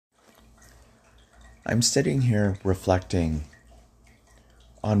I'm sitting here reflecting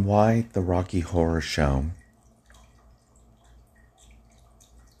on why the Rocky Horror Show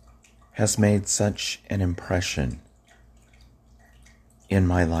has made such an impression in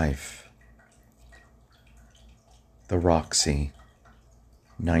my life. The Roxy,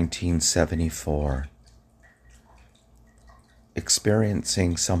 1974.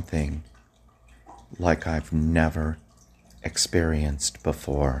 Experiencing something like I've never experienced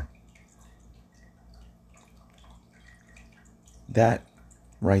before. That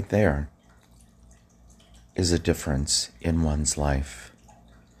right there is a difference in one's life.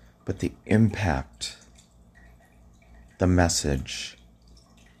 But the impact, the message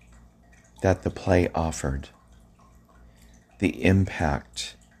that the play offered, the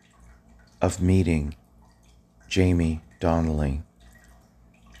impact of meeting Jamie Donnelly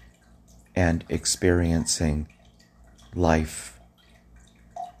and experiencing life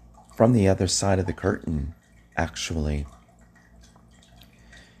from the other side of the curtain, actually.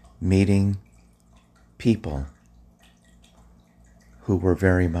 Meeting people who were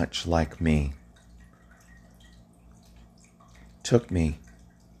very much like me took me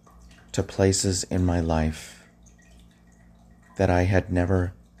to places in my life that I had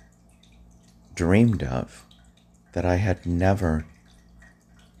never dreamed of, that I had never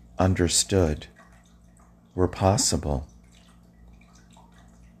understood were possible.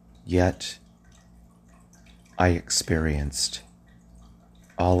 Yet I experienced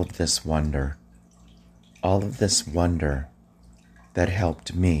all of this wonder that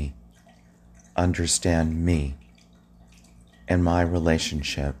helped me understand me and my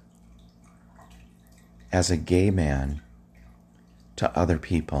relationship as a gay man to other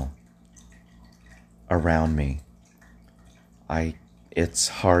people around me. It's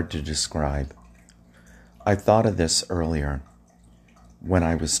hard to describe. I thought of this earlier when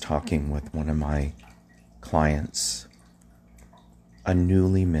I was talking with one of my clients, a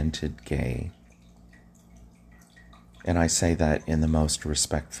newly minted gay. And I say that in the most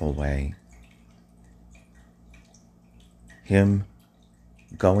respectful way. Him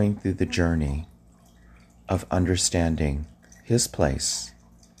going through the journey of understanding his place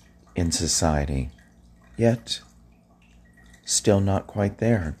in society, yet still not quite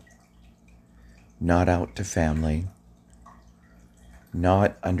there. Not out to family,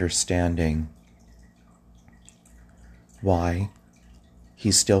 not understanding why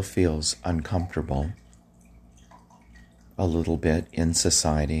he still feels uncomfortable a little bit in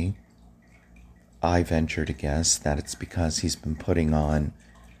society. I venture to guess that it's because he's been putting on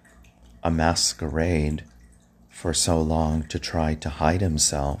a masquerade for so long to try to hide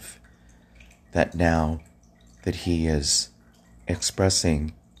himself, that now that he is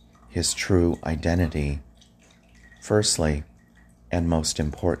expressing his true identity, firstly and most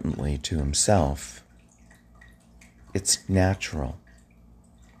importantly to himself, it's natural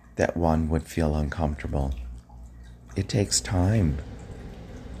that one would feel uncomfortable. It takes time,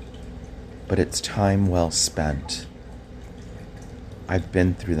 but it's time well spent. I've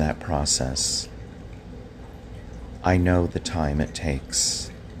been through that process. I know the time it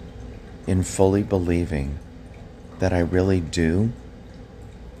takes in fully believing that I really do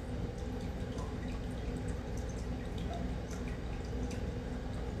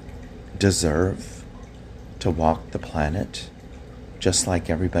deserve to walk the planet just like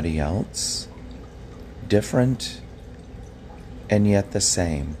everybody else, different and yet the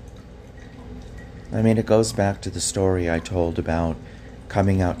same. I mean, it goes back to the story I told about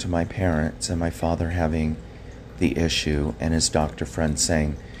coming out to my parents and my father having the issue and his doctor friend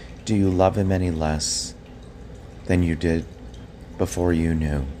saying, "Do you love him any less than you did before you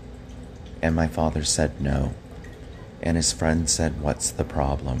knew?" And my father said no. And his friend said, "What's the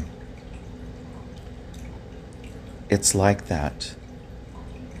problem?" It's like that.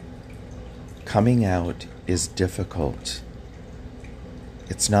 Coming out is difficult.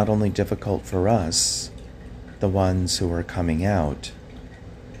 It's not only difficult for us, the ones who are coming out,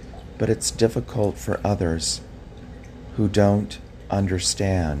 but it's difficult for others who don't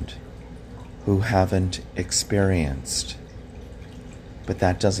understand, who haven't experienced. But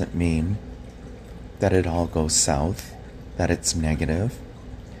that doesn't mean that it all goes south, that it's negative.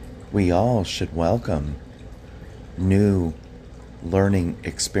 We all should welcome new learning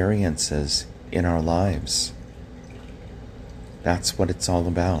experiences in our lives. That's what it's all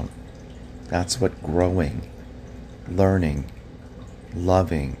about. That's what growing, learning,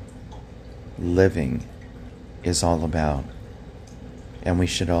 loving, living is all about. And we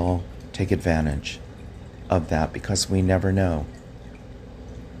should all take advantage of that, because we never know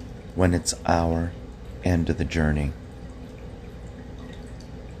when it's our end of the journey.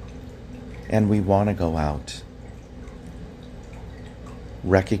 And we want to go out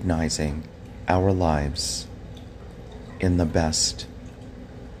recognizing our lives in the best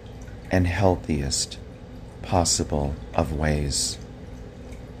and healthiest possible of ways.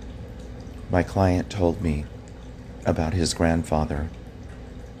 My client told me about his grandfather,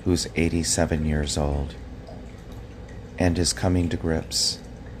 who's 87 years old, and is coming to grips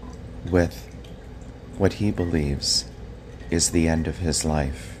with what he believes is the end of his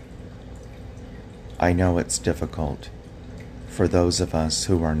life. I know it's difficult for those of us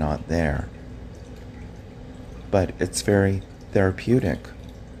who are not there, but it's very therapeutic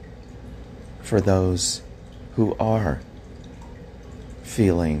for those who are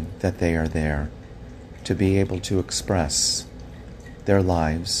feeling that they are there to be able to express their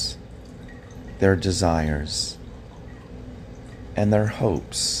lives, their desires, and their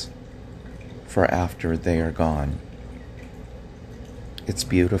hopes for after they are gone. It's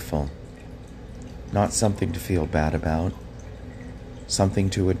beautiful, not something to feel bad about, something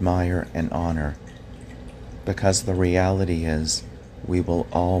to admire and honor, because the reality is we will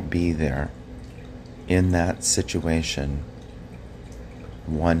all be there in that situation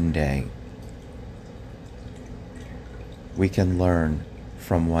one day. We can learn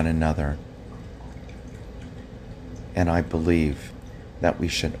from one another, and I believe that we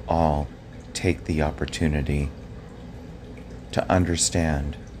should all take the opportunity to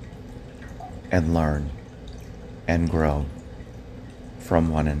understand and learn and grow from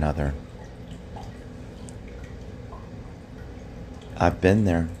one another. I've been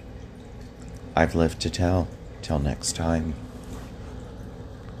there. I've lived to tell. Till next time.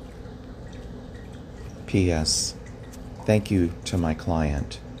 P.S. Thank you to my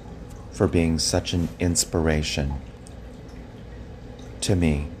client for being such an inspiration to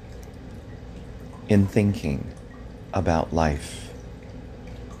me in thinking about life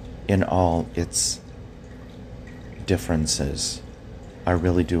in all its differences. I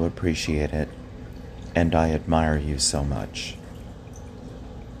really do appreciate it, and I admire you so much.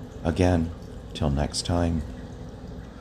 Again, till next time.